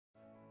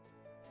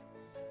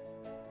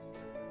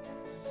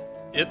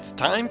It's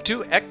time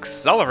to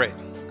accelerate.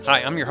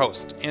 Hi, I'm your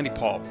host, Andy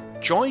Paul.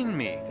 Join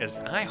me as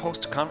I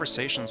host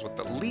conversations with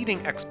the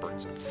leading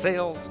experts in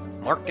sales,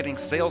 marketing,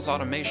 sales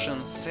automation,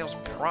 sales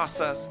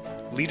process,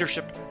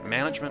 leadership,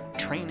 management,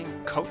 training,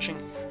 coaching,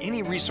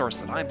 any resource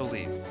that I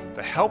believe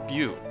to help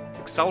you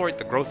accelerate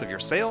the growth of your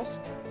sales,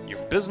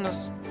 your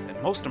business,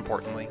 and most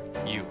importantly,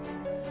 you.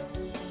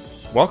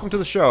 Welcome to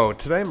the show.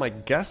 Today, my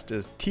guest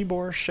is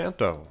Tibor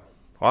Shanto,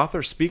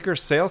 author, speaker,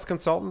 sales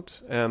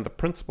consultant, and the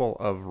principal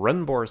of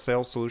Renbor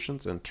Sales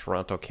Solutions in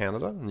Toronto,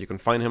 Canada. And you can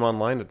find him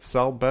online at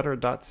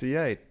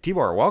sellbetter.ca.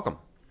 Tibor, welcome.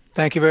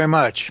 Thank you very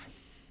much.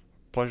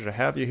 Pleasure to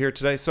have you here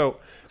today.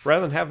 So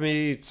rather than have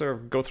me sort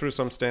of go through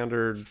some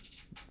standard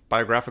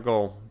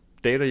biographical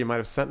data you might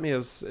have sent me,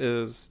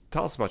 is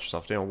tell us about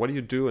yourself. What do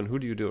you do and who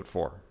do you do it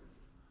for?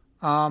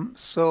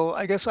 So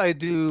I guess I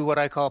do what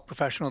I call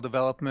professional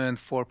development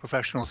for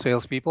professional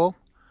salespeople.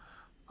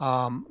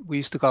 We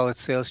used to call it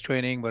sales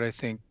training, but I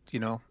think,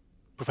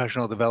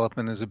 professional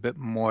development is a bit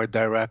more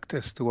direct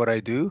as to what I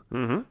do.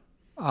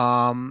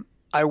 Mm-hmm.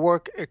 I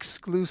work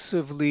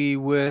exclusively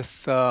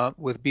with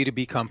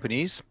B2B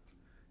companies,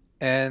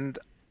 and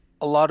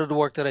a lot of the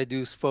work that I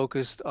do is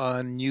focused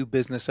on new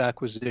business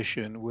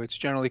acquisition, which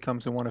generally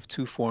comes in one of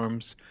two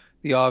forms.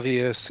 The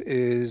obvious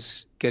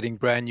is getting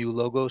brand new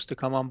logos to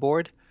come on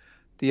board.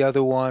 The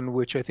other one,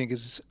 which I think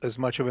is as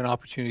much of an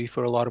opportunity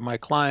for a lot of my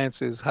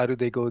clients, is how do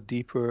they go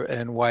deeper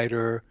and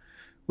wider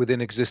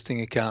within existing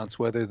accounts,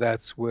 whether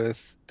that's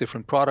with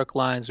different product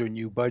lines or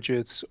new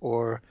budgets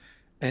or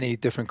any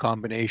different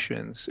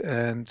combinations.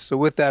 And so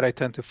with that, I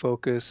tend to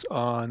focus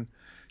on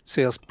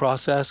sales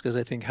process because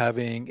I think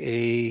having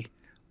a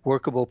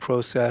workable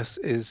process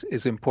is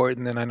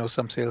important. And I know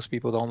some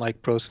salespeople don't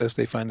like process.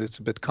 They find it's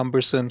a bit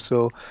cumbersome.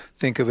 So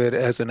think of it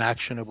as an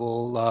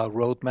actionable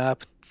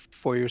roadmap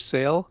for your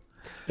sale.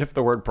 If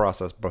the word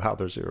process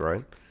bothers you,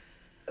 right?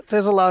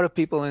 There's a lot of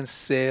people in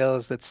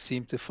sales that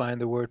seem to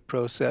find the word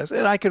process.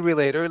 And I can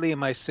relate. Early in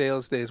my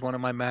sales days, one of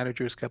my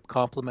managers kept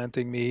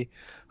complimenting me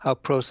how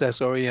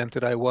process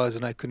oriented I was,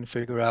 and I couldn't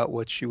figure out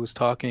what she was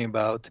talking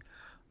about.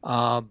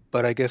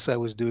 But I guess I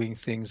was doing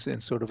things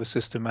in sort of a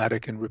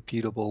systematic and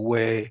repeatable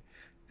way,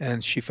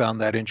 and she found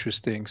that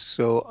interesting.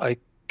 So I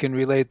can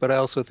relate, but I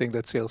also think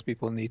that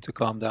salespeople need to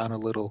calm down a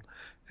little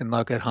and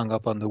not get hung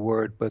up on the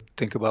word, but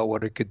think about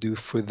what it could do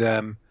for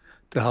them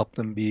to help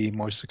them be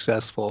more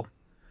successful.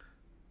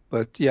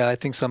 But yeah, I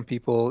think some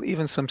people,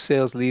 even some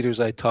sales leaders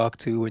I talk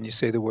to, when you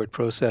say the word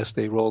process,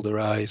 they roll their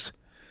eyes.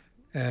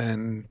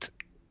 And,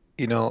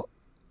 you know,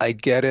 I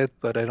get it,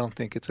 but I don't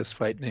think it's as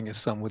frightening as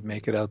some would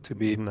make it out to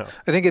be. No.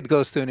 I think it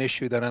goes to an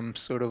issue that I'm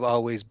sort of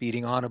always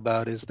beating on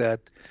about is that,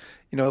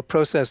 a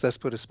process that's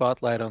put a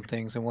spotlight on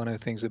things, and one of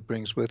the things it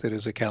brings with it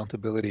is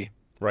accountability.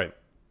 Right.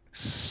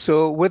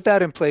 So with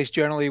that in place,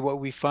 generally what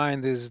we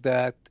find is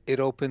that it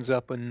opens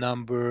up a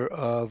number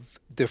of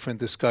different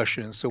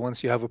discussions. So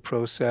once you have a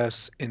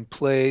process in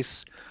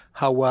place,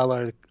 how well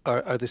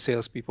are the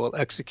salespeople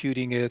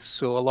executing it?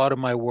 So a lot of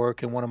my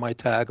work and one of my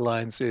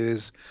taglines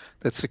is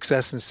that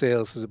success in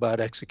sales is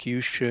about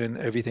execution.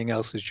 Everything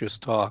else is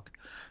just talk.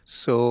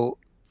 So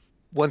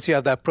once you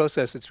have that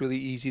process, it's really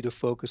easy to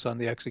focus on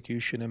the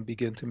execution and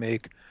begin to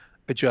make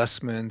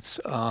adjustments.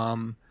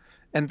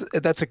 And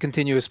that's a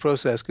continuous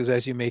process because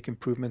as you make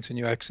improvements in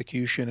your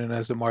execution and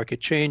as the market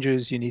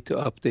changes, you need to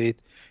update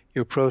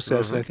your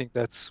process. And Mm-hmm. I think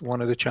that's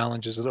one of the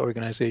challenges that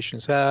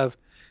organizations have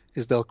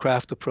is they'll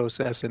craft a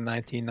process in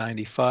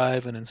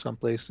 1995, and in some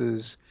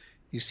places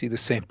you see the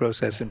same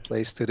process in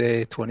place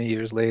today, 20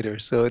 years later.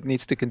 So it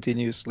needs to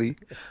continuously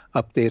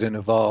update and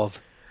evolve.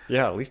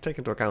 Yeah, at least take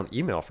into account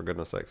email, for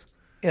goodness sakes.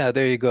 Yeah,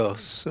 there you go.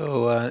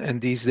 So, and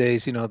these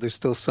days, there's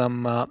still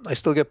I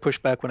still get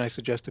pushback when I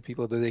suggest to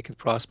people that they could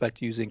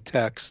prospect using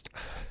text.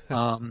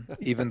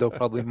 Even though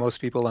probably most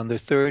people under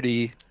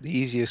 30, the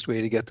easiest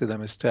way to get to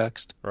them is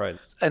text. Right.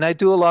 And I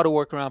do a lot of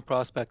work around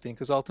prospecting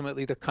because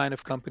ultimately the kind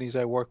of companies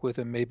I work with,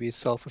 and maybe it's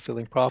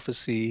self-fulfilling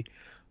prophecy,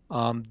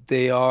 a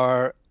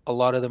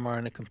lot of them are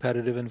in a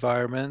competitive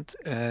environment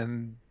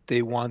and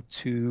they want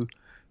to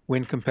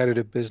win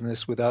competitive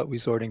business without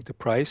resorting to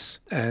price.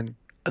 And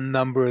a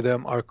number of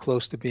them are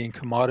close to being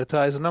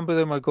commoditized. A number of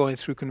them are going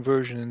through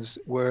conversions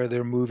where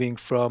they're moving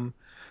from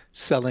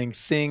selling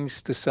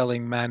things to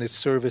selling managed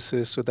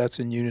services. So that's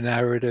a new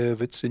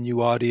narrative, it's a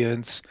new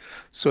audience.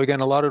 So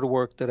again, a lot of the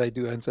work that I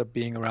do ends up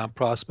being around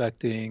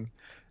prospecting.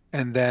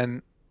 And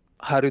then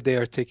how do they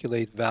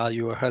articulate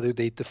value or how do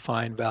they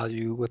define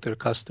value with their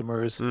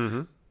customers?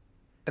 Mm-hmm.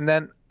 And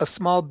then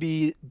a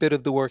bit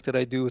of the work that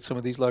I do with some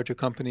of these larger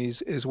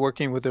companies is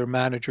working with their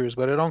managers,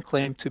 but I don't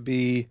claim to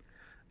be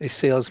a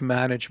sales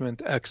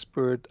management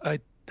expert.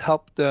 I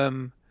help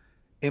them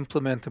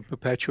implement and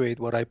perpetuate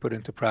what I put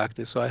into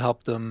practice. So I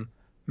help them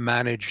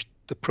manage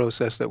the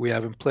process that we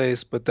have in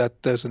place, but that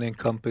doesn't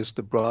encompass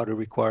the broader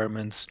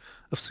requirements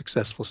of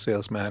successful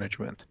sales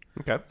management.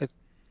 Okay.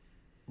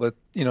 But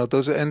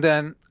those are, and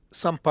then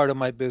some part of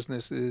my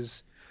business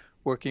is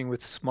working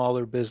with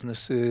smaller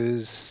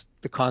businesses.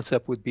 The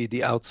concept would be the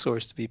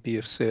outsourced VP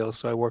of sales.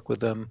 So I work with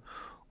them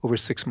over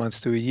 6 months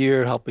to a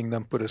year, helping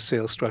them put a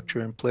sales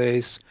structure in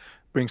place,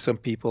 bring some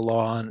people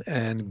on,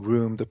 and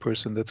groom the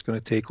person that's going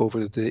to take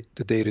over the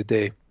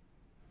day-to-day.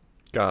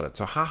 Got it.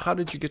 So how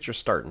did you get your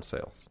start in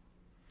sales?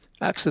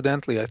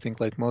 Accidentally, I think,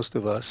 like most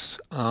of us.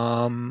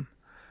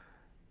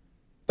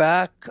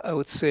 Back, I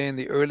would say in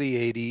the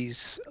early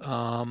 80s,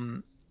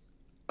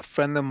 a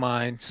friend of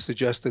mine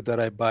suggested that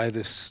I buy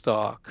this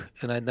stock,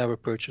 and I'd never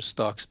purchased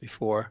stocks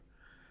before.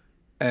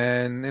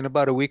 And in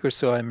about a week or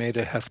so, I made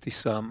a hefty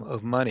sum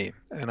of money.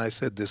 And I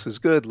said, this is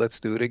good, let's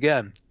do it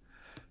again.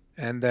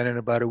 And then in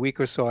about a week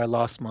or so, I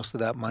lost most of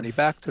that money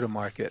back to the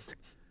market.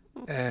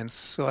 And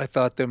so I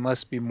thought there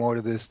must be more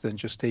to this than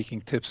just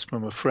taking tips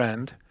from a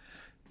friend.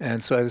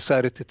 And so I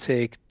decided to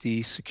take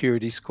the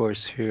securities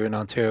course here in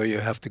Ontario. You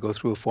have to go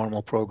through a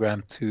formal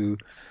program to,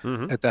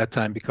 Mm-hmm. at that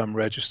time, become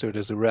registered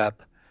as a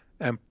rep.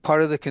 And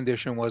part of the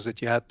condition was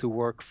that you had to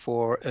work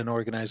for an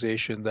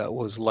organization that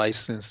was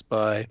licensed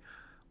by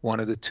one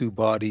of the two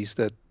bodies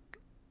that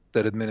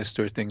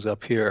administer things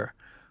up here,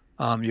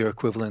 your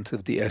equivalent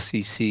of the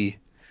SEC. Right.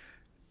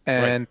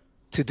 And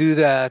to do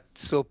that,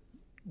 so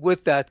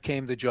with that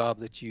came the job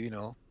that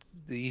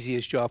the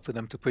easiest job for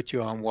them to put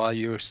you on while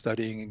you're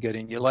studying and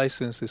getting your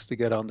license is to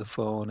get on the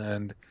phone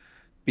and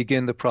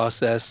begin the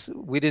process.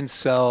 We didn't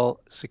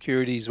sell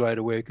securities right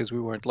away because we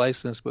weren't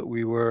licensed, but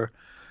we were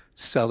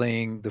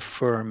selling the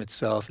firm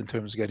itself in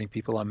terms of getting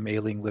people on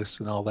mailing lists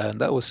and all that. And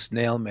that was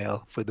snail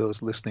mail for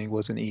those listening,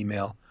 was an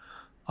email.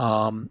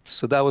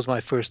 So that was my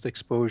first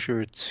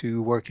exposure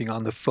to working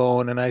on the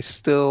phone, and I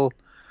still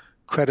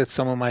credit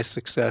some of my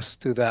success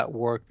to that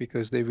work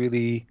because they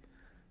really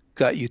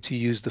got you to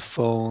use the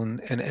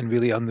phone and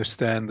really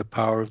understand the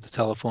power of the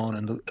telephone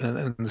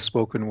and the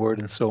spoken word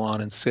and so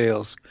on in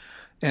sales.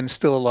 And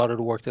still a lot of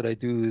the work that I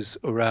do is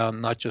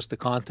around not just the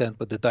content,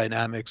 but the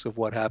dynamics of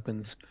what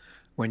happens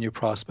when you're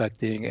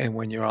prospecting and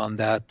when you're on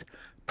that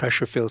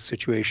pressure-filled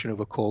situation of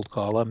a cold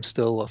call. I'm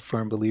still a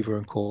firm believer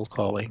in cold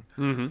calling.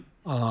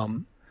 Mm-hmm.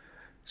 Um,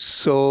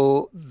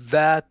 so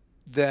that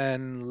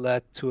then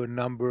led to a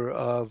number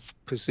of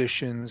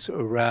positions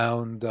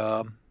around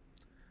the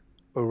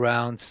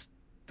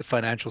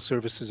financial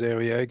services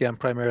area, again,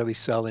 primarily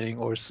selling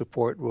or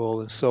support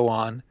role and so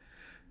on.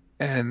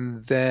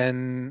 And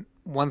then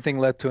one thing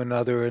led to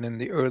another, and in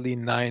the early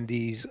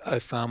 90s, I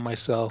found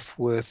myself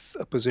with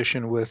a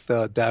position with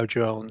Dow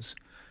Jones.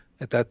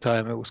 At that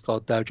time, it was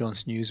called Dow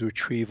Jones News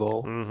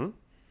Retrieval, Mm-hmm.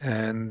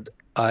 and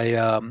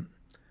I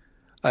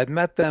I'd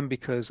met them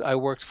because I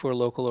worked for a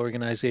local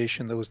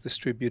organization that was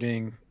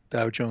distributing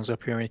Dow Jones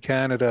up here in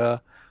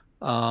Canada.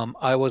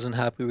 I wasn't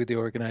happy with the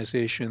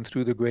organization.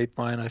 Through the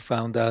grapevine, I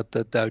found out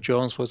that Dow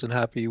Jones wasn't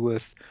happy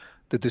with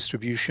the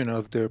distribution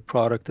of their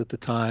product at the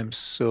time.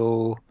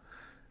 So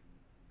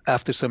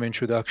after some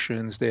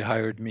introductions, they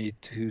hired me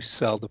to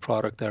sell the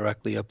product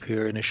directly up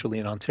here, initially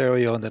in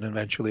Ontario and then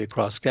eventually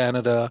across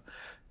Canada.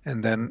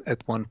 And then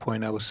at one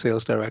point, I was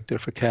sales director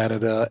for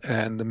Canada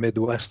and the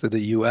Midwest of the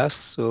US.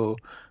 So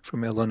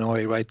from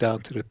Illinois right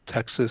down to the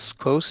Texas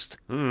coast.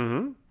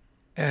 Mm-hmm.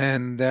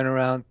 And then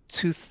around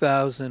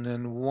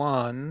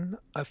 2001,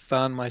 I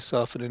found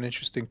myself in an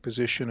interesting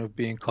position of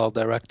being called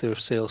Director of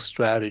Sales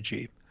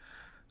Strategy,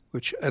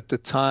 which at the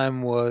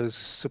time was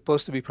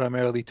supposed to be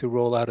primarily to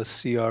roll out a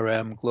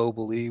CRM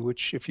globally,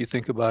 which, if you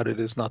think about it,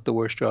 is not the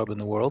worst job in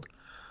the world,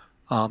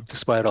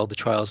 despite all the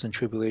trials and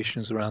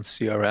tribulations around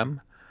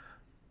CRM.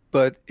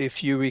 But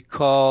if you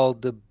recall,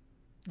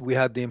 we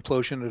had the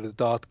implosion of the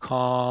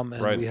dot-com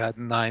and Right. we had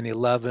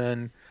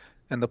 9/11,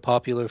 and the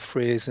popular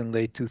phrase in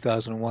late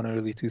 2001,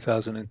 early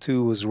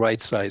 2002 was right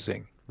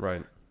sizing,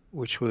 Right.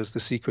 which was the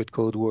secret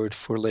code word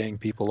for laying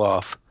people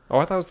off. Oh,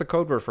 I thought it was the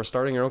code word for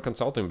starting your own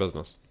consulting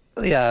business.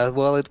 Yeah,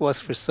 well, it was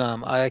for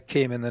some. I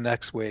came in the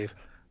next wave.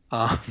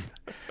 Um,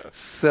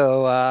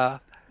 so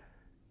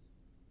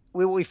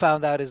what we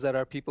found out is that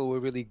our people were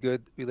really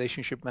good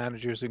relationship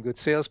managers and good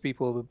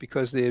salespeople, but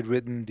because they had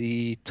ridden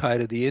the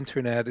tide of the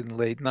internet in the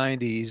late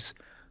 90s,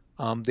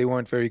 they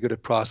weren't very good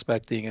at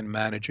prospecting and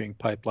managing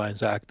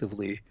pipelines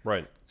actively.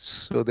 Right.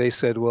 So they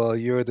said, well,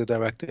 you're the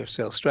director of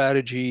sales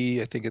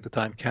strategy. I think at the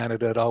time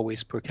Canada had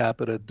always per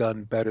capita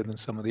done better than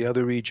some of the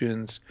other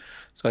regions.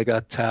 So I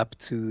got tapped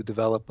to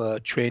develop a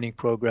training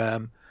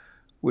program,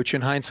 which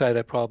in hindsight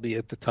I probably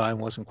at the time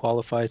wasn't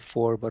qualified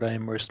for, but I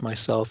immersed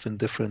myself in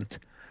different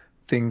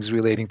things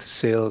relating to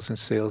sales and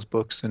sales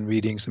books and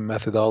readings and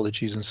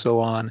methodologies and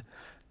so on.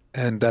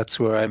 And that's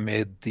where I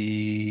made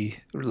the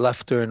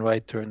left turn,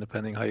 right turn,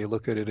 depending how you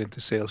look at it, into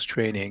sales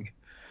training.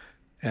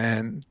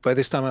 And by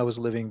this time, I was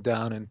living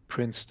down in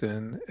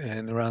Princeton.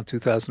 And around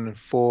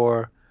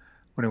 2004,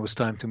 when it was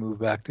time to move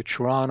back to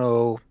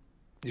Toronto,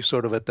 you're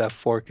sort of at that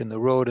fork in the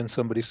road. And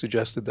somebody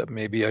suggested that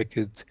maybe I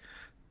could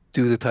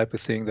do the type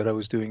of thing that I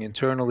was doing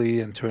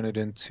internally and turn it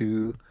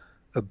into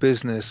a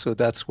business. So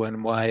that's when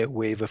my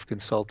wave of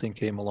consulting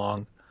came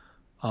along.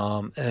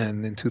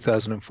 And in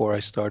 2004, I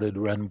started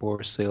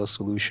Renbor Sales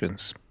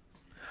Solutions.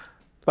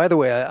 By the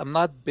way, I'm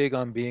not big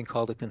on being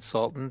called a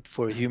consultant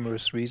for a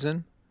humorous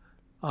reason.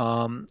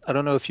 I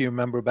don't know if you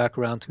remember back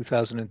around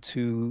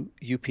 2002,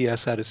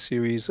 UPS had a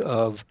series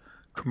of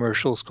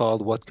commercials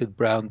called "What Could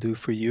Brown Do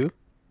for You?"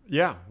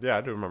 Yeah, yeah,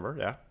 I do remember.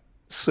 Yeah.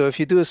 So if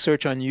you do a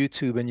search on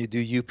YouTube and you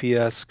do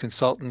UPS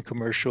consultant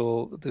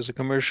commercial, there's a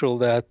commercial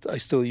that I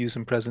still use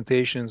in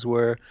presentations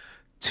where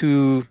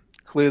two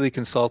clearly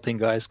consulting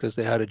guys, because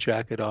they had a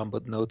jacket on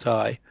but no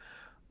tie,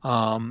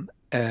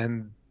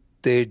 and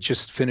they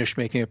just finished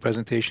making a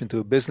presentation to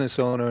a business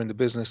owner, and the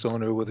business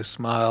owner, with a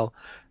smile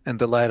and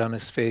delight on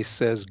his face,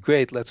 says,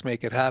 "Great, let's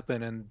make it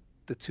happen." And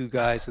the two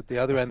guys at the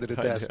other end of the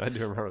desk, I do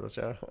remember this.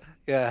 Yeah.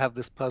 yeah, have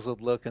this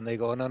puzzled look, and they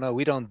go, "No, no,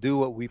 we don't do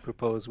what we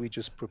propose. We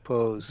just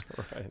propose."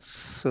 Right.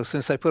 So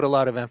since I put a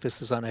lot of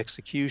emphasis on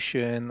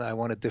execution, I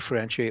want to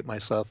differentiate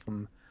myself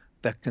from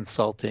that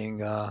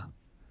consulting, All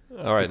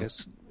I right.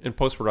 guess, In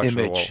post production,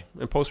 image.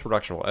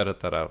 we'll edit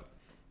that out.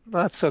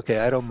 That's okay.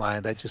 I don't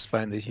mind. I just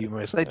find it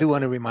humorous. I do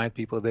want to remind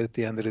people that at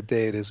the end of the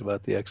day, it is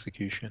about the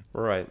execution.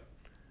 Right.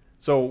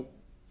 So,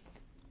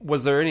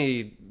 was there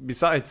any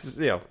besides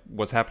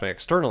what's happening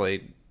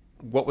externally?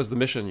 What was the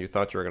mission you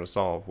thought you were going to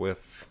solve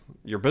with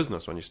your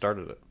business when you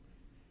started it?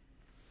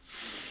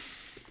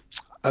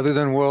 Other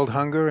than world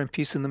hunger and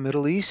peace in the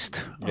Middle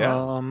East,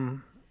 Yeah.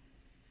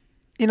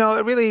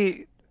 it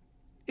really,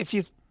 if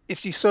you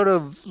if you sort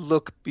of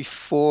look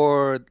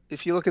before,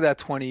 if you look at that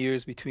 20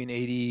 years between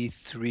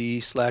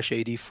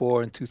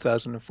 83/84 and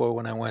 2004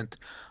 when I went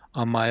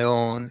on my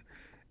own,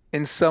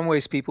 in some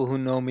ways, people who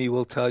know me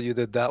will tell you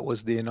that that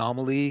was the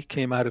anomaly.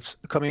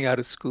 Coming out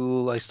of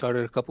school, I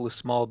started a couple of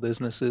small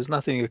businesses,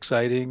 nothing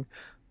exciting,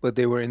 but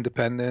they were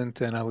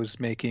independent, and I was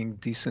making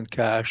decent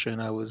cash,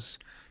 and I was,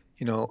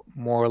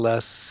 more or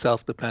less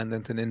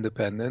self-dependent and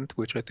independent,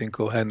 which I think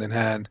go hand in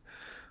hand.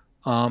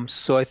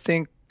 So I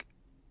think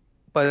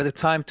by the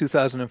time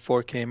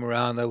 2004 came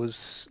around, I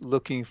was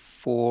looking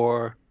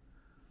for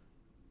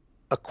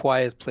a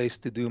quiet place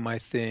to do my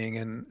thing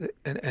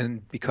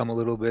and become a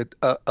little bit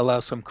allow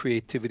some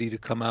creativity to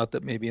come out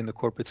that maybe in the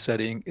corporate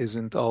setting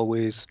isn't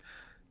always,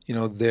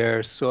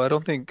 there. So I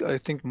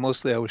think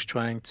mostly I was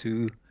trying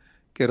to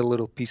get a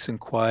little peace and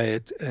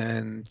quiet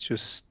and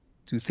just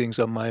do things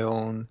on my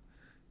own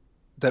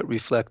that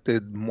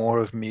reflected more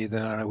of me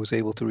than I was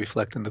able to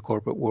reflect in the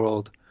corporate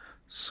world.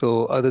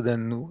 So other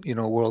than,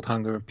 world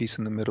hunger and peace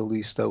in the Middle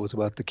East, that was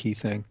about the key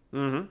thing.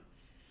 Mm-hmm.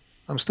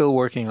 I'm still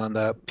working on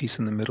that peace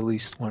in the Middle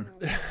East one.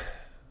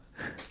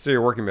 So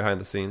you're working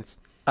behind the scenes.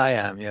 I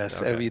am,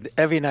 yes. Okay.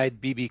 Every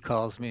night BB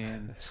calls me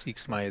and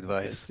seeks my It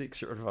advice.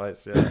 seeks your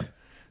advice. Yeah.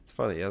 It's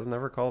funny. He has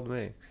never called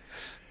me.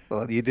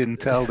 Well, you didn't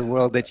tell the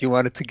world that you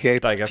wanted to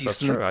get I guess peace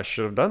that's in the... true. I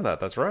should have done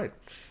that. That's right.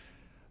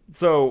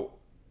 So,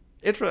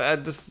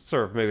 this is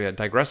sort of maybe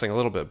digressing a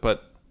little bit,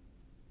 but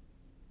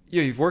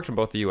you've worked in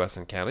both the U.S.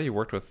 and Canada. You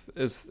worked with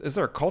is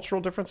there a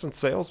cultural difference in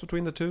sales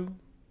between the two?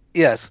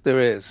 Yes, there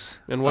is.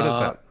 And what is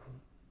that?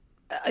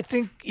 I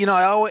think,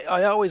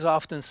 I always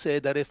often say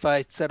that if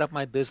I set up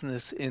my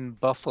business in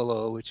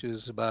Buffalo, which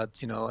is about,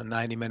 a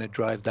 90-minute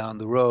drive down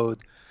the road,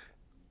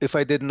 if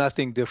I did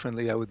nothing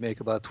differently, I would make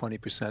about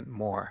 20%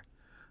 more.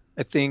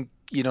 I think,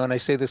 and I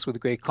say this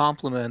with great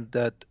compliment,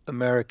 that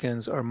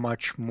Americans are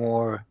much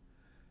more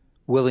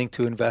willing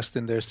to invest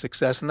in their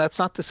success. And that's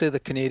not to say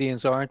that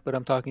Canadians aren't, but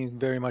I'm talking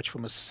very much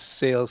from a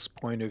sales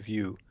point of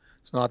view.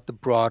 It's not the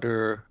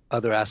broader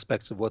other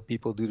aspects of what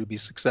people do to be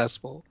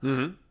successful.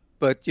 Mm-hmm.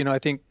 But, I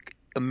think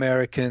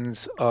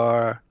Americans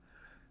are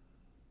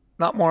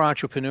not more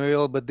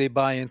entrepreneurial, but they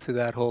buy into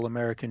that whole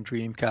American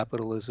dream,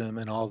 capitalism,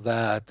 and all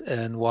that.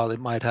 And while it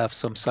might have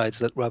some sides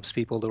that rubs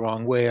people the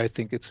wrong way, I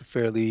think it's a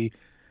fairly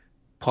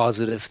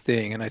positive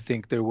thing. And I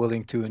think they're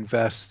willing to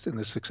invest in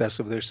the success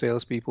of their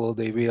salespeople.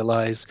 They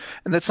realize,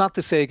 and that's not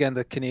to say again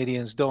that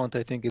Canadians don't.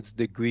 I think it's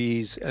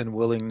degrees and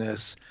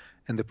willingness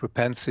and the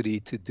propensity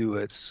to do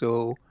it.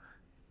 So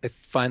I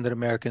find that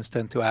Americans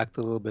tend to act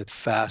a little bit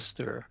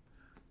faster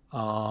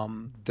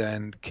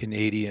than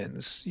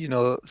Canadians.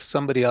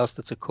 Somebody else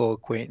that's a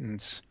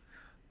co-acquaintance,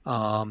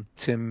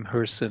 Tim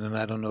Herson, and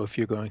I don't know if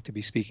you're going to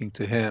be speaking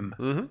to him,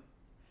 Mm-hmm.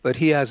 but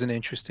he has an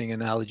interesting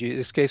analogy. It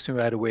escapes me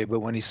right away,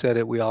 but when he said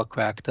it, we all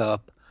cracked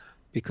up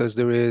because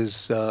there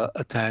is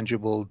a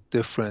tangible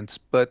difference,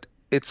 but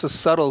it's a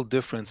subtle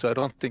difference. So I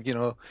don't think,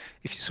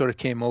 if you sort of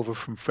came over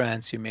from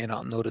France, you may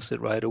not notice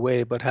it right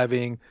away, but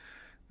having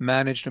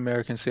managed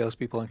American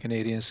salespeople and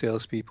Canadian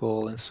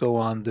salespeople and so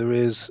on, there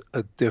is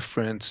a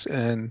difference,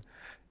 and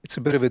it's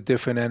a bit of a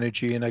different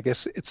energy. And I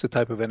guess it's the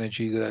type of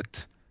energy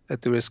that,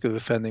 at the risk of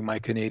offending my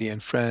Canadian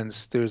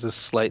friends, there's a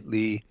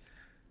slightly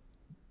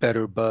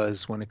better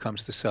buzz when it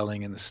comes to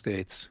selling in the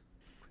States.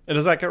 And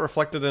does that get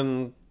reflected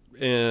in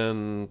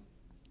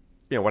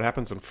what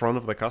happens in front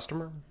of the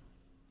customer?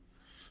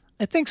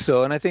 I think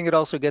so. And I think it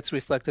also gets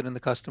reflected in the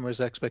customer's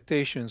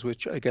expectations,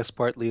 which I guess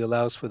partly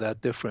allows for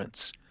that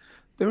difference.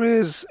 There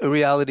is a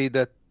reality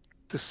that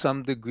to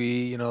some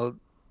degree,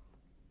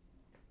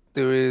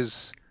 there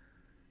is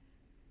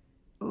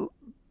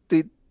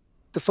the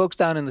the folks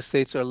down in the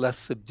States are less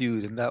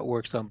subdued, and that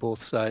works on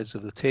both sides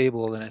of the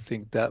table. And I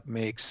think that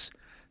makes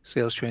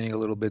sales training a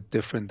little bit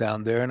different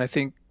down there. And I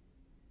think,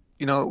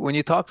 when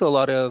you talk to a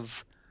lot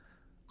of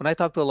when I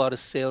talk to a lot of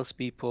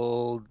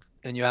salespeople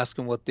and you ask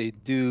them what they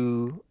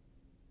do,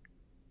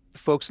 the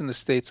folks in the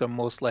States are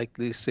most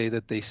likely to say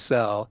that they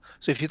sell.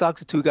 So if you talk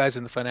to two guys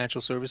in the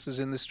financial services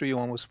industry,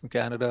 one was from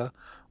Canada,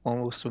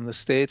 one was from the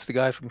States, the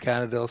guy from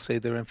Canada will say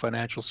they're in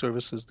financial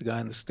services, the guy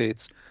in the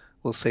States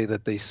will say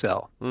that they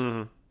sell.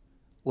 Hmm.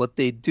 What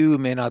they do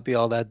may not be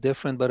all that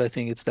different, but I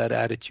think it's that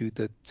attitude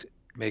that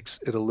makes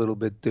it a little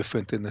bit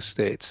different in the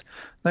States.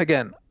 Now,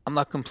 again, I'm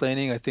not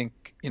complaining. I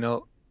think,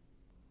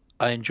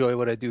 I enjoy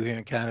what I do here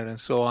in Canada and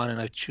so on,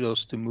 and I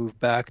chose to move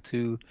back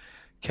to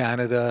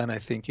Canada, and I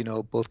think,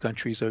 both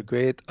countries are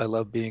great. I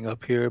love being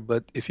up here,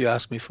 but if you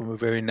ask me from a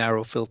very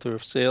narrow filter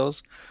of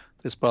sales,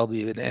 there's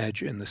probably an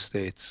edge in the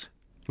States.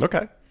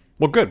 Okay.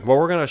 Well, good. Well,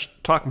 we're going to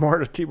talk more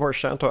to Tibor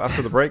Shanto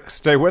after the break.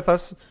 Stay with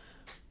us.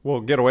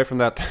 We'll get away from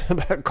that,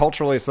 that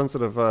culturally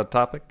sensitive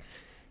topic.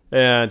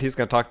 And he's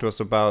going to talk to us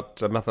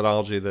about a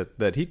methodology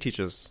that he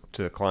teaches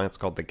to clients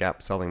called the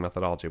gap selling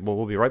methodology. Well,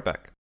 we'll be right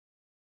back.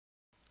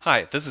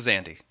 Hi, this is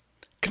Andy.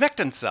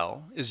 Connect and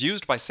Sell is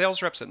used by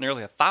sales reps at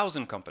nearly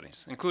 1,000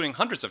 companies, including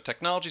hundreds of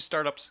technology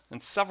startups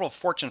and several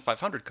Fortune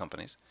 500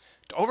 companies,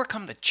 to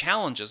overcome the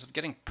challenges of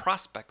getting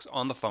prospects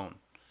on the phone.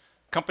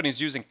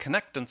 Companies using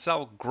Connect and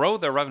Sell grow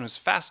their revenues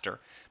faster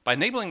by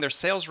enabling their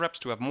sales reps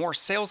to have more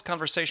sales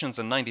conversations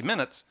in 90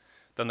 minutes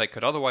than they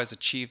could otherwise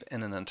achieve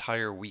in an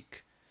entire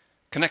week.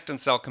 Connect and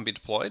Sell can be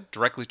deployed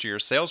directly to your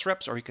sales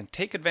reps, or you can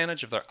take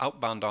advantage of their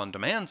outbound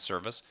on-demand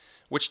service,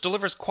 which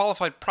delivers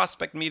qualified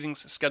prospect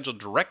meetings scheduled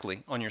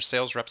directly on your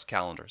sales reps'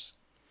 calendars.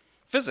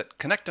 Visit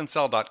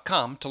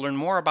connectandsell.com to learn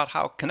more about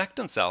how Connect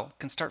and Sell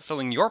can start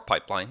filling your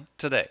pipeline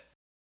today.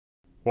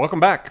 Welcome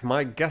back.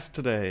 My guest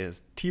today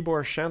is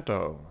Tibor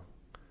Shanto.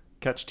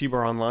 Catch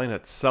Tibor online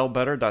at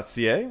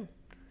sellbetter.ca.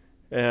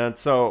 And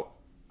so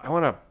I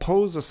want to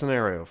pose a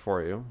scenario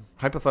for you,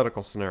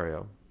 hypothetical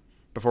scenario,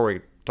 before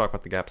we talk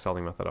about the gap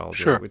selling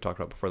methodology Sure. that we talked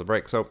about before the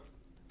break. So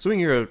assuming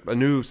you're a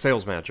new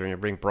sales manager and you're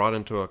being brought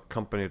into a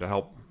company to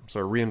help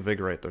sort of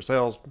reinvigorate their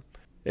sales,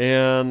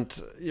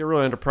 and you're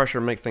really under pressure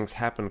to make things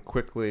happen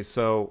quickly.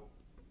 So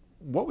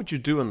what would you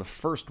do in the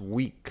first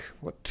week?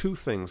 What two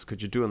things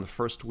could you do in the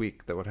first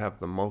week that would have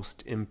the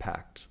most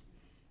impact?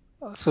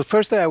 So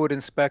first, I would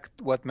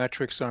inspect what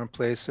metrics are in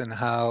place and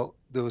how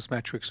those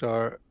metrics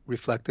are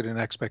reflected in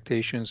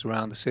expectations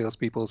around the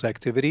salespeople's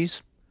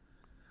activities.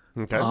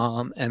 Okay.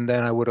 And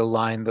then I would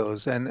align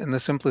those. And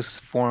the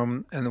simplest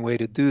form and the way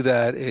to do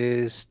that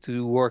is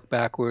to work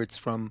backwards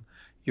from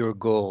your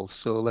goals.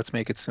 So let's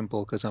make it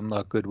simple because I'm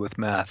not good with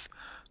math,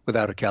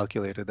 without a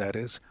calculator, that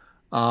is.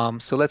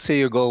 So let's say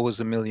your goal was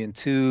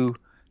 1,200,000.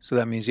 So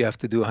that means you have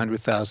to do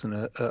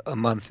 100,000 a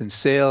month in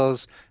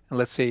sales. And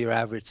let's say your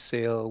average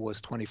sale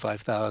was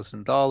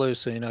 $25,000.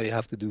 So you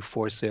have to do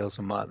 4 sales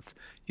a month.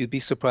 You'd be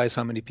surprised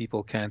how many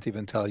people can't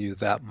even tell you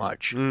that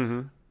much.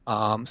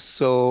 Mm-hmm.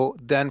 So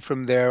then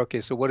from there,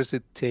 okay, so what does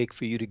it take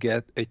for you to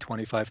get a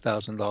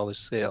 $25,000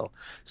 sale?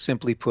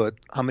 Simply put,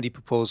 how many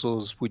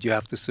proposals would you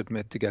have to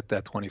submit to get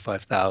that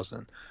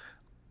 25,000?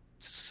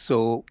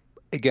 So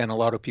again, a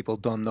lot of people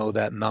don't know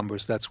that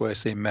numbers. That's where I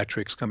say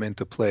metrics come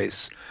into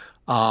place.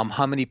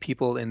 How many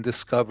people in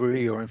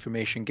discovery or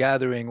information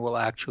gathering will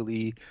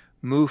actually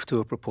move to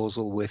a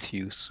proposal with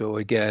you? So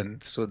again,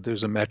 so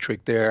there's a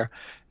metric there.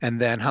 And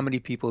then how many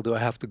people do I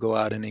have to go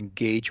out and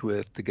engage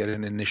with to get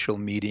an initial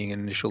meeting, an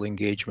initial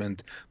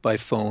engagement by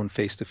phone,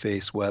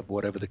 face-to-face, web,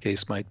 whatever the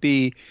case might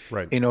be,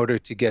 Right. in order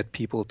to get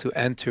people to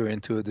enter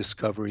into a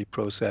discovery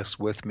process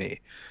with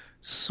me?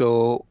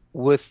 So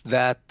with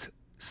that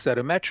set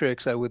of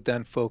metrics, I would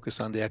then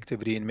focus on the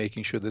activity and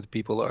making sure that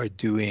people are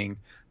doing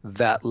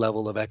that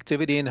level of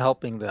activity and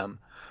helping them.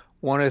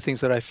 One of the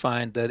things that I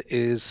find that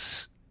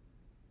is,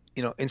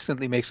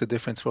 instantly makes a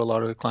difference for a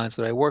lot of the clients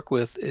that I work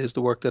with is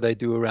the work that I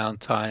do around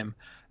time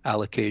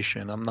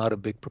allocation. I'm not a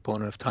big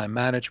proponent of time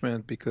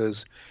management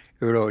because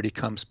it already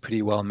comes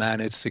pretty well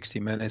managed, 60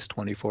 minutes,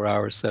 24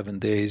 hours, 7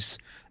 days,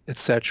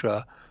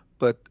 etc.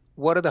 But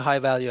what are the high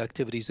value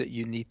activities that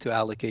you need to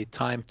allocate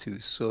time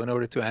to? So in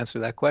order to answer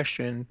that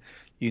question,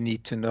 you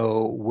need to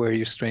know where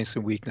your strengths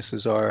and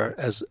weaknesses are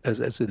as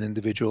an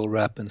individual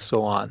rep and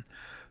so on.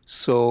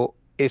 So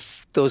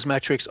if those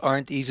metrics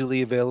aren't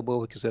easily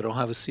available because I don't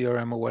have a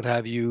CRM or what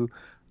have you,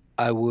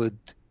 I would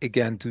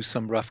again do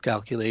some rough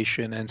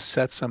calculation and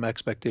set some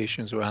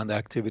expectations around the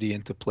activity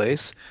into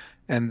place.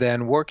 And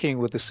then working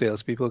with the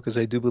salespeople, because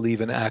I do believe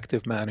in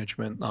active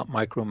management, not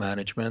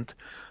micromanagement,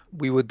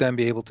 we would then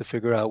be able to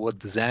figure out what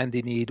does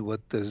Andy need,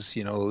 what does,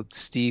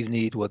 Steve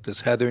need, what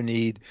does Heather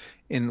need,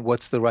 and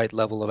what's the right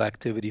level of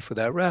activity for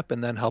that rep,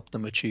 and then help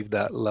them achieve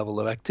that level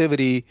of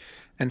activity.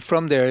 And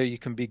from there, you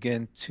can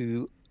begin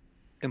to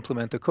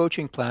implement a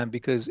coaching plan,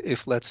 because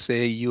if, let's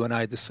say, you and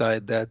I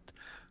decide that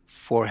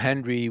for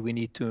Henry, we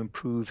need to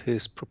improve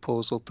his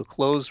proposal to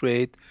close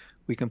rate,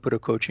 we can put a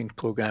coaching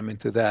program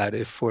into that.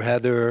 If for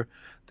Heather,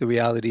 the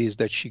reality is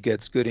that she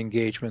gets good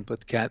engagement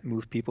but can't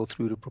move people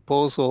through the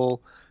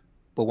proposal,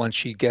 but once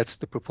she gets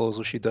the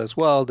proposal, she does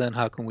well, then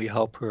how can we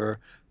help her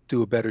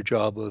do a better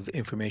job of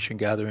information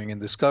gathering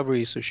and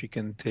discovery so she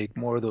can take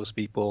more of those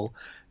people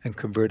and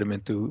convert them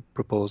into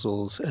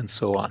proposals and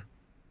so on.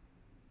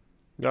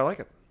 Yeah, I like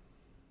it.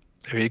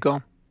 There you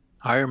go.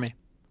 Hire me.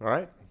 All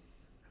right.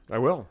 I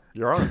will.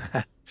 You're on.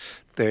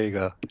 There you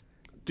go.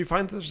 Do you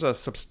find there's a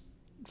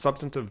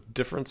substantive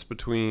difference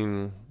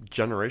between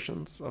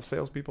generations of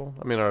salespeople?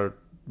 I mean, are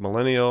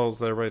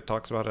millennials, everybody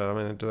talks about it, I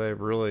mean, do they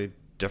really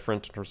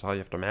different in terms of how you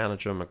have to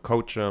manage them and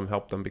coach them,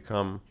 help them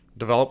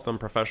develop them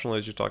professionally,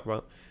 as you talk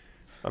about?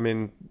 I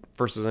mean,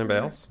 versus anybody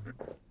else?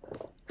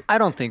 I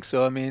don't think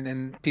so. I mean,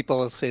 and people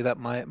will say that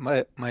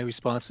my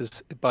response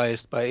is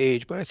biased by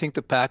age, but I think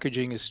the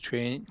packaging has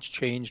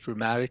changed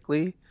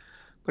dramatically.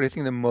 But I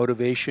think the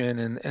motivation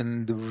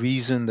and the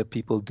reason that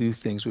people do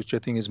things, which I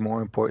think is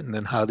more important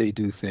than how they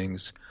do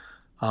things,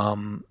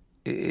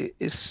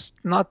 it's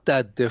not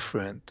that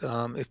different.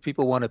 If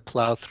people want to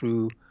plow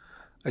through,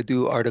 I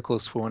do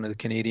articles for one of the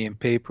Canadian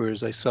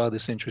papers. I saw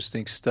this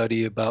interesting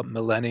study about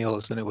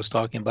millennials, and it was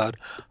talking about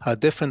how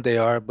different they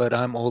are. But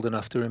I'm old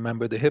enough to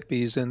remember the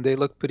hippies, and they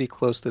look pretty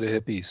close to the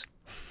hippies.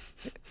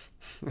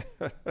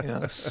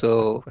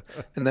 So,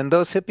 and then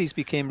those hippies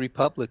became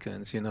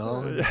Republicans,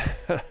 Yeah,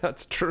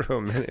 that's true.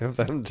 Many of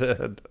them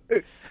did.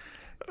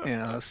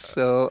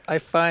 So I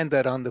find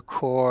that on the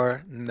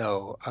core,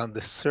 no. On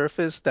the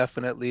surface,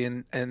 definitely,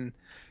 and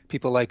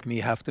people like me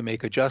have to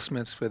make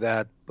adjustments for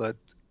that, but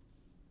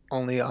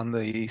only on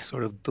the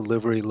sort of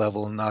delivery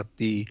level, not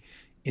the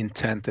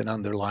intent and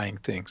underlying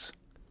things.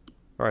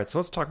 All right, so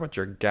let's talk about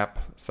your gap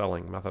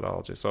selling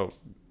methodology. So,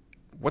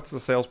 what's the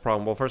sales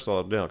problem? Well, first of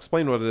all,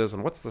 explain what it is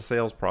and what's the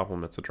sales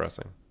problem it's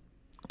addressing.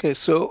 Okay,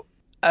 so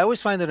I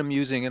always find it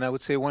amusing, and I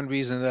would say one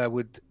reason that I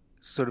would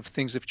sort of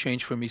things have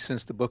changed for me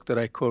since the book that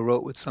I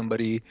co-wrote with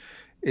somebody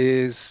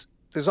is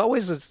there's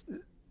always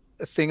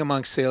a thing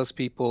among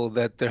salespeople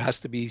that there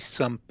has to be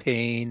some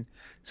pain,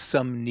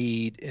 some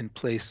need in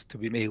place to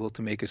be able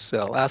to make a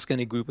sell. Ask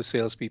any group of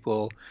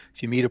salespeople,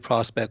 if you meet a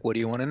prospect, what do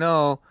you want to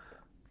know?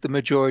 The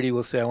majority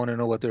will say, I want to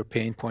know what their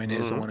pain point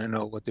is. I want to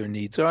know what their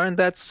needs are. And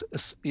that's,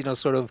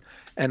 sort of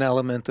an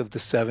element of the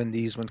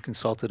 70s when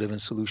consultative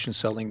and solution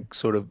selling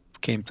sort of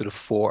came to the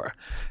fore.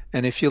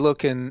 And if you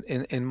look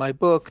in my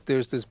book,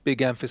 there's this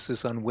big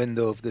emphasis on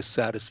window of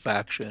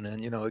dissatisfaction.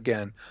 And,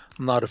 again,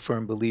 I'm not a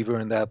firm believer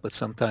in that, but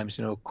sometimes,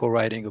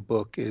 co-writing a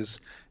book is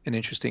an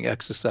interesting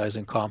exercise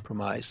in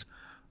compromise.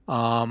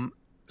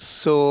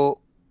 So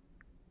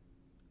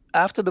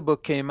after the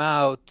book came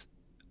out,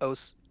 I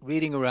was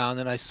reading around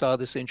and I saw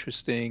this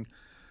interesting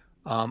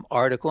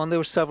article, and there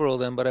were several of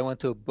them, but I went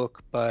to a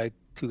book by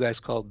two guys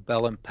called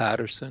Bell and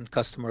Patterson,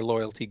 Customer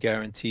Loyalty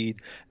Guaranteed.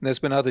 And there's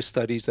been other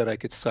studies that I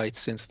could cite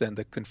since then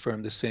that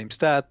confirm the same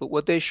stat. But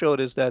what they showed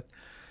is that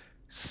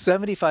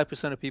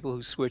 75% of people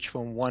who switch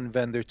from one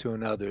vendor to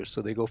another,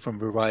 so they go from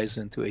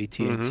Verizon to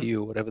AT&T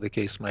or whatever the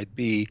case might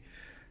be,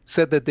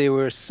 said that they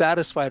were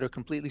satisfied or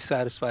completely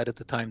satisfied at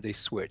the time they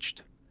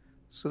switched.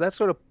 So that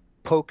sort of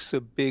pokes a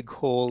big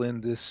hole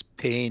in this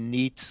pain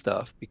need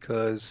stuff,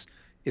 because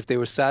if they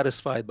were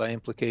satisfied by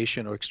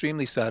implication or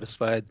extremely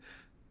satisfied,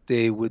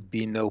 they would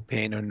be no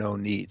pain or no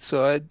need.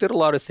 So I did a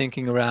lot of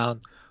thinking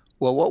around,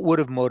 well, what would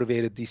have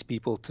motivated these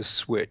people to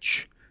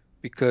switch?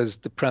 Because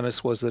the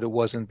premise was that it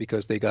wasn't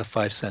because they got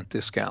 5-cent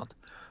discount.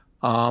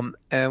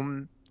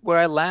 And where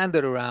I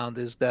landed around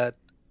is that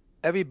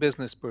every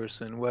business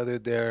person, whether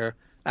they're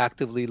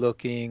actively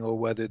looking or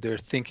whether they're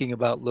thinking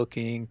about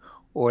looking,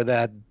 or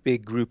that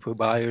big group of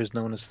buyers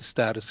known as the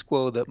status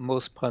quo that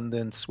most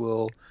pundits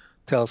will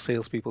tell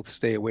salespeople to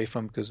stay away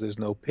from because there's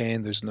no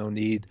pain, there's no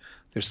need,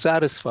 they're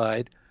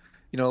satisfied,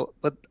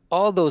 but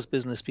all those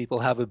business people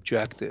have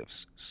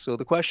objectives. So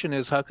the question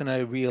is, how can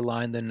I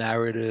realign the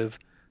narrative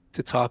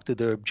to talk to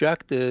their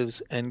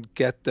objectives and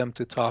get them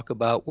to talk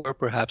about where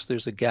perhaps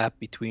there's a gap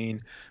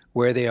between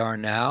where they are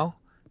now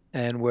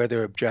and where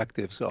their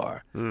objectives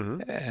are.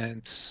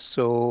 And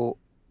so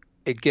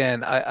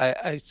again,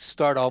 I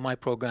start all my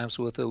programs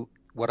with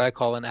what I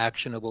call an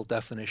actionable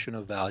definition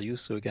of value.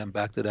 So again,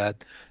 back to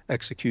that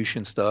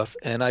execution stuff.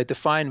 And I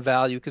define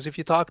value because if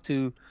you talk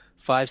to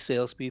 5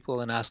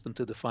 salespeople and ask them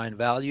to define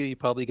value, you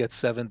probably get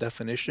 7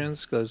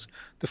 definitions because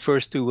the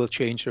first 2 will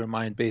change their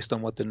mind based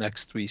on what the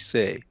next 3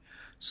 say.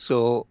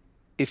 So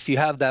if you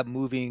have that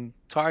moving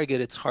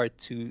target, it's hard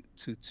to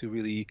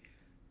really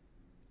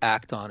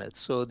act on it.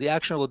 So the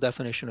actionable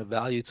definition of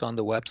value, it's on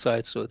the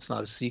website, so it's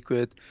not a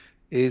secret,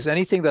 is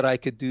anything that I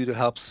could do to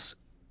help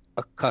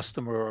a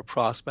customer or a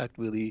prospect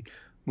really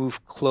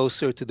move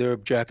closer to their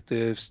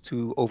objectives,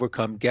 to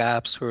overcome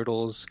gaps,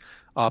 hurdles,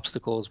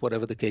 obstacles,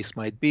 whatever the case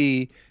might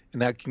be,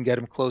 and that can get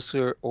them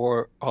closer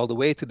or all the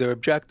way to their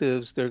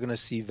objectives, they're going to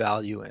see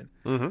value in.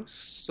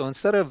 So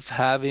instead of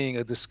having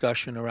a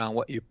discussion around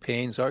what your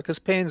pains are, because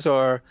pains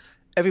are,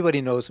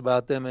 everybody knows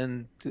about them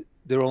and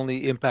they're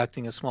only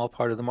impacting a small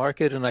part of the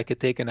market, and I could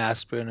take an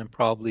aspirin and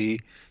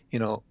probably,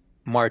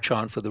 march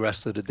on for the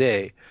rest of the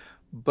day.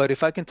 But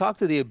if I can talk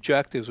to the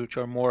objectives, which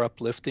are more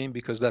uplifting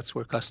because that's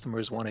where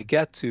customers want to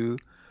get to,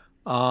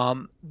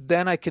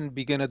 then I can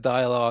begin a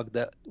dialogue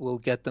that will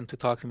get them to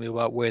talk to me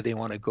about where they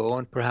want to go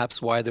and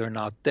perhaps why they're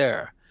not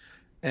there.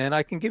 And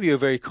I can give you a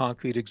very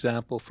concrete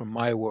example from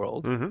my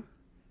world.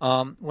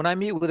 When I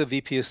meet with a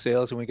VP of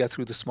sales and we get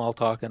through the small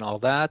talk and all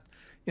that,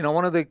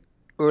 one of the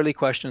early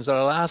questions that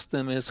I'll ask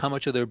them is how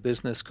much of their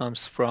business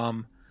comes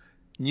from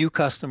new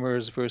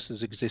customers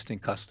versus existing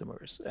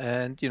customers.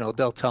 And,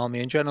 they'll tell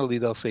me, and generally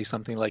they'll say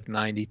something like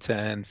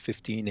 90-10,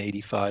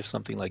 15-85,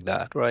 something like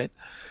that, right?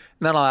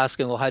 And then I'll ask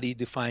them, well, how do you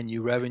define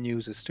new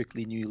revenues? Is it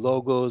strictly new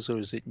logos or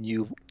is it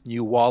new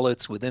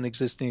wallets within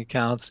existing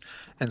accounts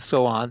and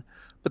so on?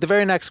 But the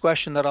very next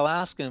question that I'll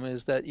ask them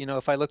is that,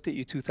 if I looked at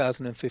your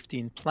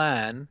 2015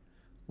 plan,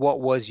 what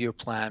was your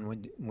plan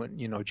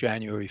when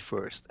January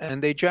 1st?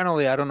 And they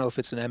generally, I don't know if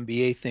it's an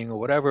MBA thing or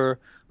whatever,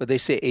 but they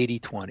say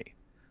 80-20.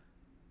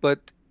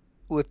 But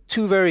with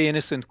two very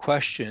innocent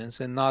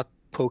questions and not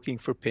poking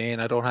for pain,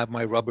 I don't have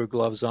my rubber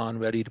gloves on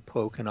ready to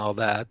poke and all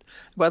that.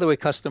 By the way,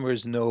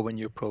 customers know when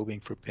you're probing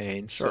for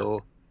pain,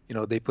 Sure.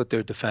 so they put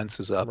their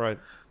defenses up. Right.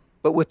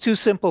 But with two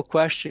simple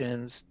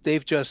questions,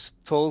 they've just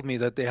told me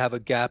that they have a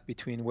gap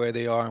between where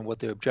they are and what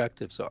their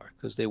objectives are,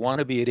 because they want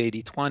to be at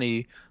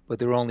 80-20, but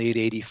they're only at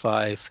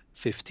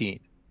 85-15.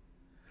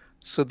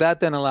 So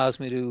that then allows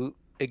me to,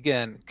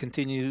 again,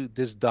 continue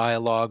this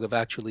dialogue of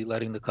actually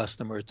letting the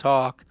customer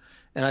talk.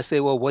 And I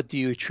say, well, what do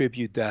you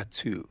attribute that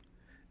to?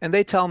 And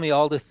they tell me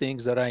all the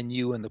things that I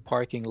knew in the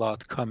parking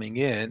lot coming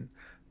in.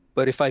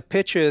 But if I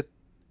pitch it,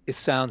 it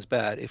sounds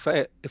bad. If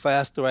I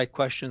ask the right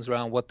questions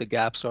around what the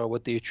gaps are,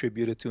 what they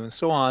attribute it to, and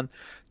so on,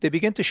 they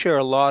begin to share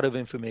a lot of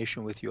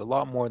information with you, a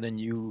lot more than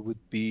you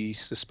would be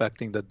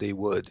suspecting that they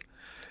would.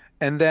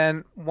 And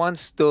then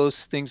once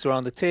those things are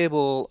on the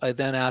table, I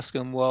then ask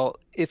them, well,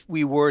 if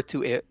we were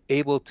to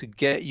able to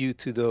get you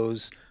to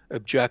those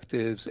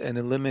objectives and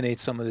eliminate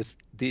some of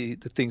the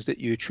things that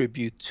you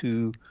attribute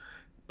to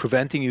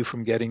preventing you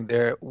from getting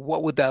there,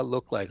 what would that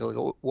look like? Like,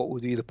 what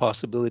would be the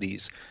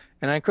possibilities?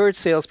 And I encourage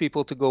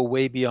salespeople to go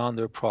way beyond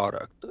their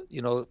product,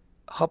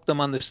 help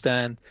them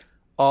understand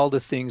all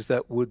the things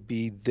that would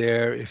be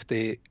there if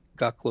they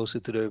got closer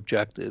to their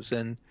objectives.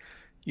 And,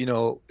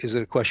 is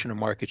it a question of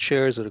market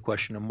share? Is it a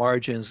question of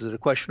margins? Is it a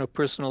question of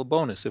personal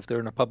bonus? If they're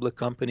in a public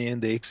company and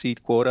they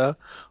exceed quota,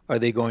 are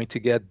they going to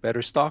get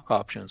better stock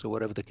options or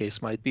whatever the case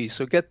might be?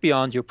 So get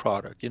beyond your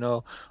product.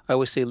 I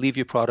always say leave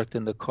your product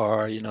in the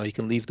car. You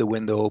can leave the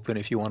window open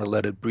if you want to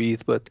let it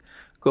breathe, but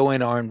go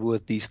in armed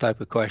with these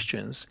type of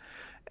questions.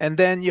 And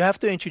then you have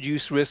to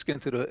introduce risk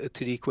into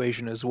the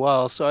equation as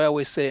well. So I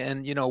always say,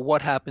 and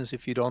what happens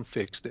if you don't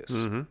fix this?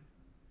 Mm-hmm.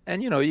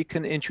 And you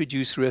can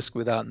introduce risk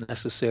without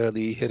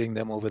necessarily hitting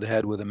them over the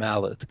head with a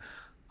mallet.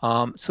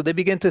 So they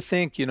begin to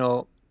think,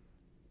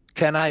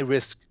 can I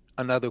risk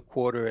another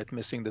quarter at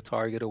missing the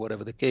target or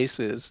whatever the case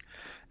is?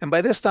 And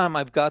by this time,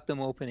 I've got them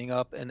opening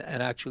up and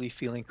actually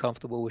feeling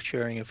comfortable with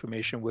sharing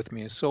information with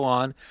me and so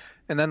on.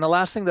 And then the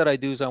last thing that I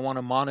do is I want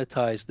to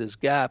monetize this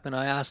gap. And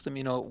I ask them,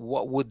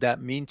 what would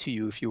that mean to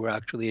you if you were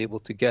actually able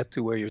to get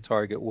to where your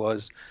target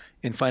was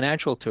in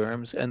financial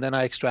terms? And then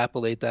I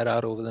extrapolate that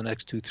out over the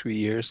next 2-3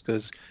 years,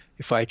 because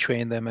if I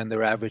train them and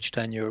their average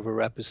tenure of a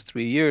rep is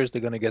 3 years,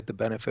 they're going to get the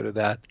benefit of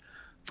that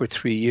for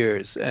 3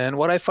 years. And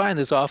what I find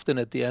is often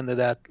at the end of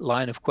that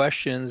line of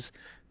questions,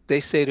 they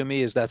say to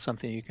me, is that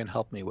something you can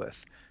help me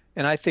with?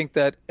 And I think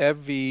that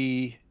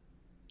every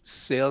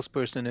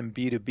salesperson in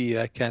B2B,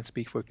 I can't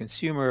speak for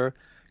consumer,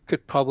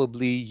 could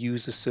probably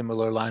use a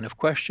similar line of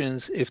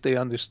questions if they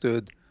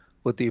understood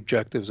what the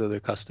objectives of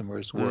their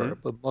customers were. Mm-hmm.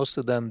 But most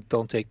of them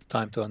don't take the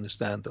time to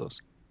understand those.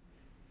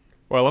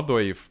 Well, I love the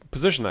way you've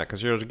positioned that,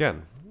 because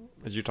again,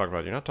 as you talk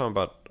about, you're not talking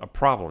about a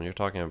problem, you're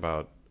talking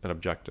about an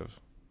objective.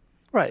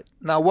 Right.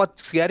 Now,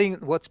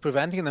 what's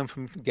preventing them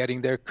from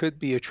getting there could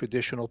be a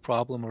traditional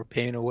problem or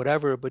pain or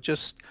whatever, but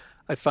just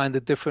I find a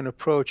different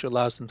approach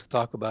allows them to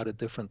talk about it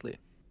differently.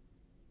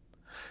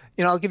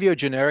 I'll give you a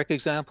generic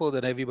example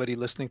that everybody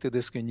listening to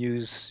this can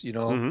use,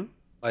 Mm-hmm.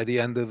 by the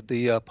end of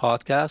the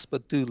podcast,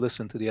 but do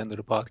listen to the end of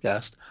the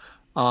podcast.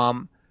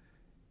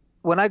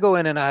 When I go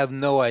in and I have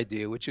no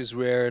idea, which is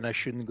rare, and I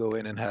shouldn't go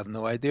in and have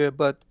no idea,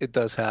 but it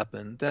does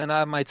happen, then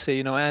I might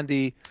say,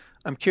 Andy,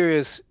 I'm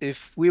curious,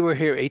 if we were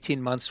here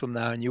 18 months from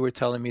now and you were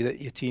telling me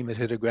that your team had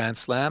hit a grand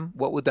slam,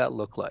 what would that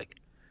look like?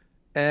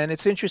 And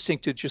it's interesting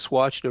to just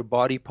watch their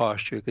body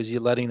posture, because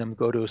you're letting them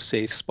go to a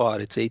safe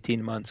spot. It's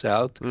 18 months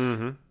out.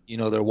 Mm-hmm.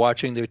 They're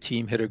watching their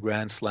team hit a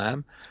grand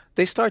slam.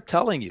 They start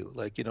telling you,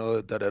 like,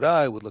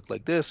 da-da-da, it would look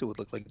like this, it would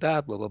look like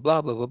that, blah, blah,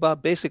 blah, blah, blah, blah.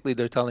 Basically,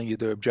 they're telling you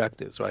their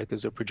objectives, right?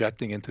 Because they're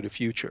projecting into the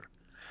future.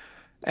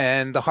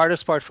 And the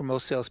hardest part for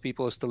most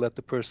salespeople is to let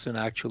the person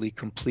actually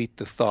complete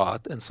the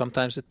thought. And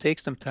sometimes it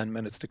takes them 10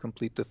 minutes to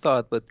complete the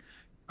thought, but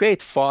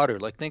great fodder.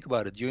 Like, think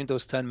about it. During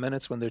those 10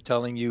 minutes when they're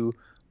telling you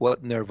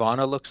what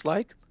nirvana looks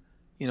like,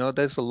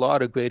 there's a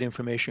lot of great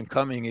information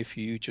coming if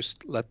you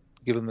just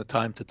give them the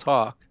time to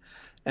talk.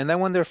 And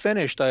then when they're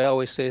finished, I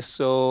always say,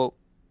 so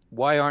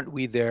why aren't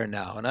we there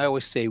now? And I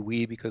always say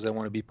we, because I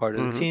want to be part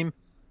of Mm-hmm. the team.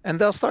 And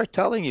they'll start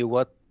telling you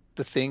what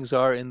the things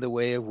are in the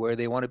way of where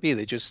they want to be.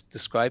 They just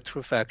describe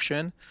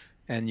perfection,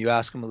 and you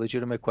ask them a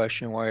legitimate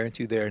question, why aren't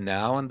you there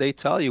now? And they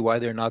tell you why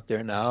they're not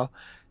there now.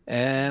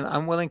 And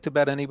I'm willing to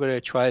bet anybody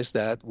that tries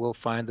that will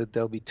find that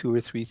there'll be 2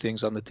 or 3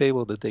 things on the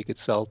table that they could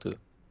sell to.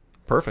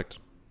 Perfect.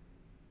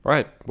 All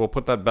right, we'll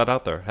put that bet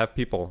out there. Have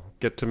people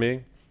get to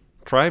me.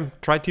 Try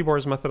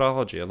Tibor's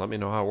methodology and let me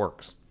know how it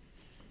works.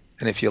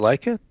 And if you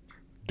like it,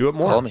 Do it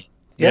more. call me.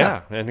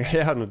 Yeah, and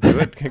do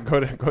it. Go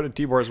to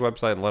Tibor's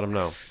website and let him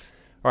know.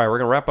 All right, we're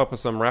going to wrap up with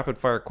some rapid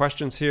fire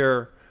questions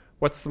here.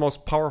 What's the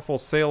most powerful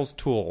sales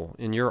tool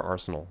in your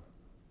arsenal?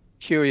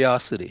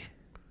 Curiosity.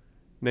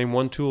 Name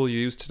one tool you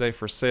use today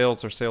for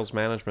sales or sales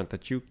management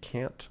that you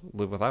can't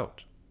live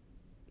without.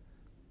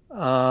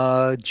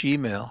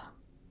 Gmail.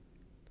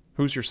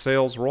 Who's your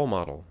sales role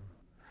model?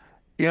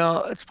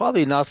 It's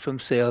probably not from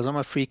sales. I'm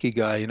a freaky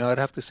guy. I'd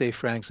have to say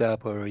Frank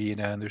Zappa or Ian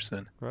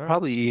Anderson. All right.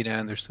 Probably Ian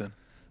Anderson.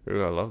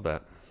 Ooh, I love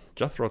that.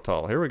 Jethro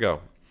Tull. Here we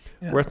go.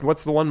 Yeah.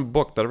 What's the one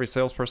book that every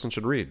salesperson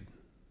should read?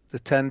 The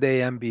 10-Day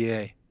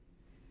MBA.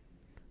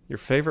 Your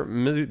favorite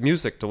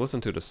music to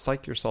listen to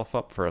psych yourself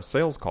up for a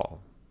sales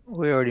call?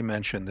 We already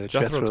mentioned it.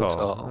 Jethro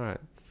Tull. All right.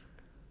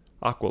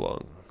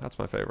 Aqualung. That's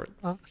my favorite.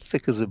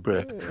 Thick as a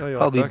brick.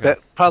 Oh,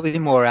 Probably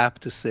more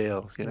apt to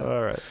sales.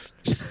 All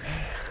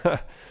right.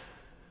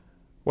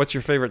 What's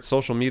your favorite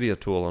social media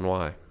tool and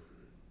why?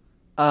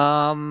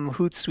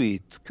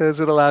 Hootsuite, because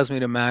it allows me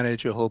to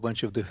manage a whole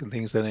bunch of different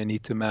things that I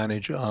need to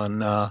manage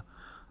on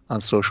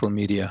social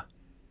media.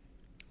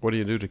 What do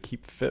you do to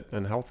keep fit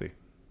and healthy?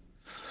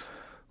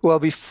 Well,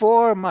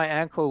 before my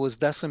ankle was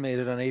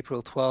decimated on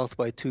April 12th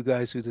by two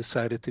guys who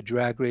decided to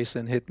drag race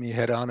and hit me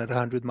head on at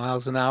 100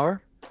 miles an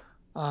hour.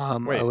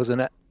 Wait, I was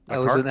in a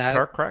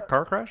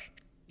car crash?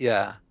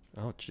 Yeah.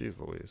 Oh, jeez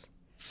Louise.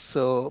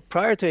 So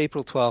prior to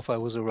April 12th, I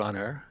was a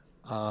runner,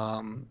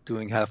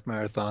 doing half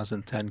marathons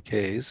and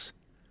 10Ks.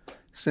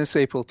 Since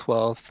April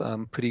 12th,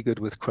 I'm pretty good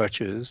with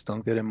crutches.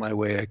 Don't get in my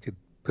way. I could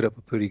put up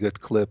a pretty good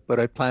clip, but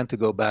I plan to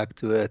go back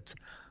to it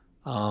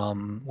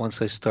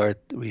once I start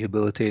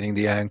rehabilitating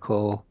the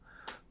ankle,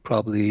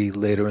 probably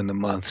later in the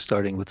month,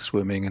 starting with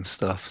swimming and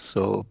stuff.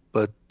 So,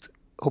 but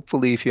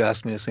hopefully, if you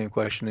ask me the same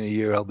question in a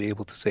year, I'll be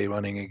able to say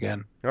running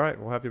again. All right,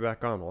 we'll have you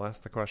back on. We'll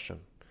ask the question.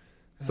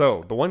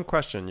 So, the one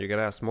question you get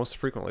asked most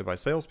frequently by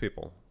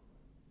salespeople.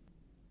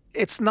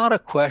 It's not a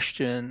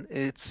question.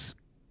 It's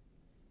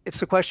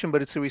a question,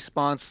 but it's a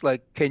response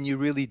like, can you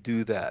really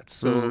do that?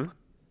 So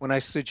when I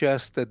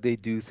suggest that they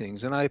do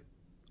things, and I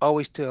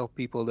always tell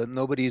people that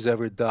nobody's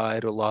ever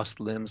died or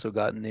lost limbs or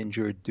gotten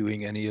injured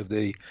doing any of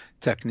the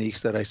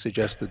techniques that I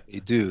suggest that they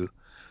do.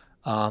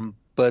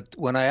 But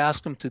when I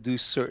ask them to do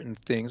certain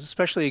things,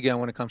 especially again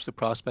when it comes to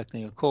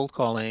prospecting and cold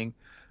calling,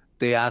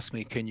 they ask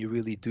me, can you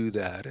really do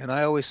that? And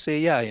I always say,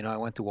 yeah, I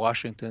went to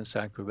Washington,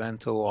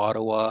 Sacramento,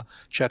 Ottawa,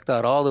 checked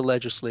out all the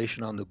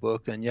legislation on the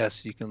book, and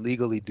yes, you can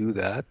legally do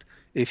that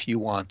if you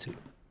want to.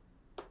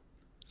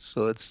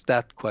 So it's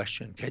that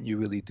question, can you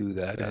really do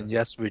that? Yeah. And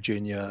yes,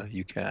 Virginia,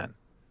 you can.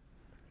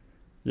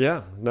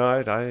 Yeah, no,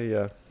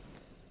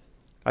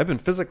 I've been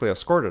physically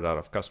escorted out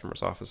of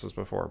customers' offices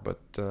before, but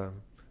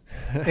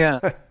Yeah.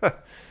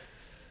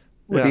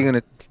 What are you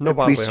going to no at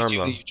bodily least harm you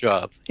do though. your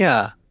job?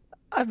 Yeah.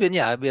 I've been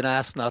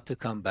asked not to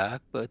come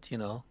back, but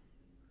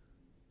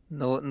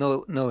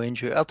no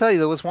injury. I'll tell you,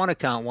 there was one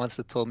account once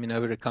that told me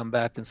never to come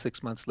back, and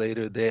 6 months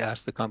later, they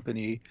asked the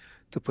company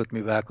to put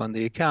me back on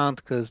the account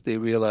because they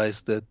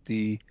realized that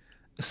the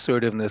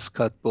assertiveness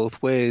cut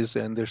both ways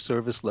and their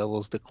service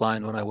levels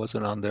declined when I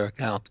wasn't on their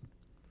account.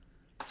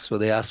 So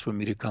they asked for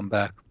me to come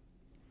back.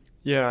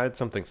 Yeah, I had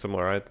something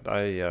similar.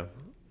 I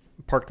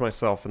parked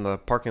myself in the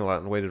parking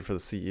lot and waited for the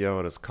CEO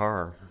in his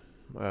car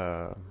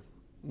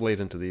late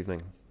into the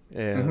evening.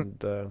 And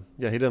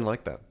he didn't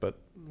like that, but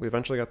we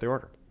eventually got the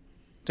order.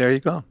 There you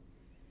go. All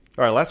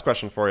right, last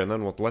question for you, and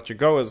then we'll let you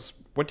go is,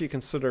 what do you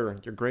consider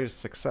your greatest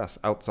success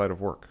outside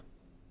of work?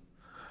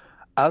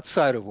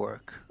 Outside of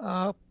work,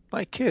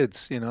 my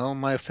kids,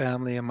 my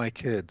family and my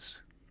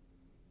kids.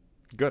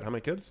 Good. How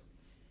many kids?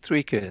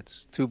 3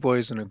 kids, 2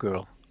 boys and a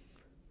girl.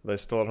 Are they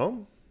still at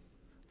home?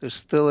 They're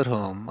still at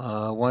home.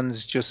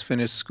 One's just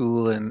finished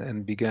school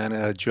and began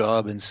a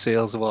job in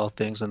sales of all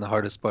things, and the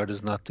hardest part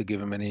is not to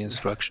give him any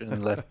instruction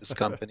and let his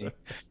company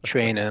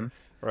train him.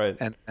 Right.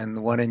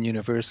 And one in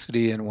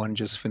university and one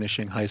just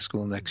finishing high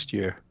school next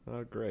year.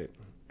 Oh, great.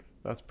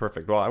 That's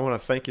perfect. Well, I want to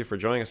thank you for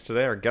joining us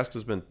today. Our guest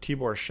has been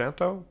Tibor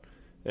Shanto.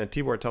 And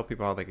Tibor, tell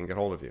people how they can get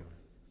hold of you.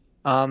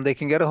 They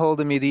can get a hold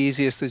of me the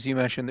easiest, as you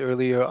mentioned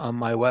earlier, on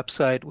my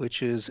website,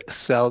 which is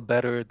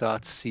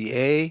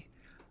sellbetter.ca.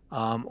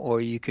 Or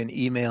you can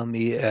email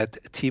me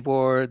at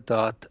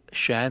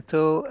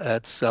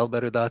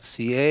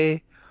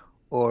tibor.shanto@sellbetter.ca.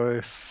 Or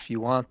if you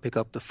want, pick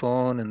up the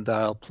phone and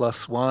dial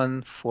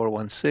 +1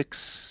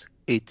 416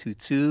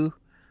 822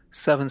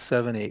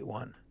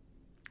 7781.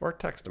 Or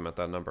text them at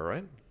that number,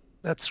 right?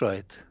 That's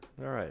right.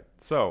 All right.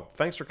 So,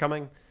 thanks for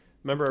coming.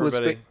 Remember, It was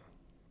everybody. great.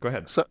 Go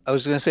ahead. So I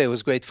was going to say it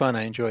was great fun.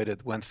 I enjoyed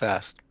it. Went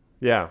fast.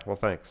 Yeah, well,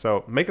 thanks.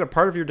 So, make it a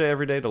part of your day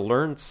every day to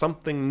learn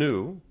something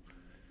new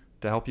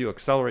to help you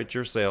accelerate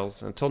your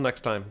sales. Until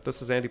next time,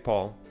 this is Andy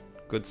Paul.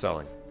 Good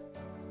selling.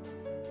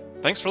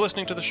 Thanks for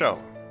listening to the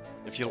show.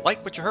 If you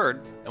like what you heard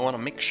and want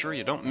to make sure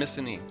you don't miss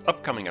any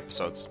upcoming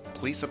episodes,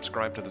 please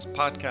subscribe to this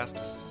podcast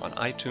on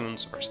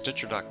iTunes or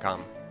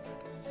Stitcher.com.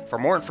 For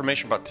more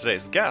information about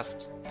today's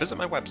guest, visit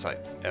my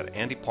website at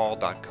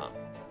andypaul.com.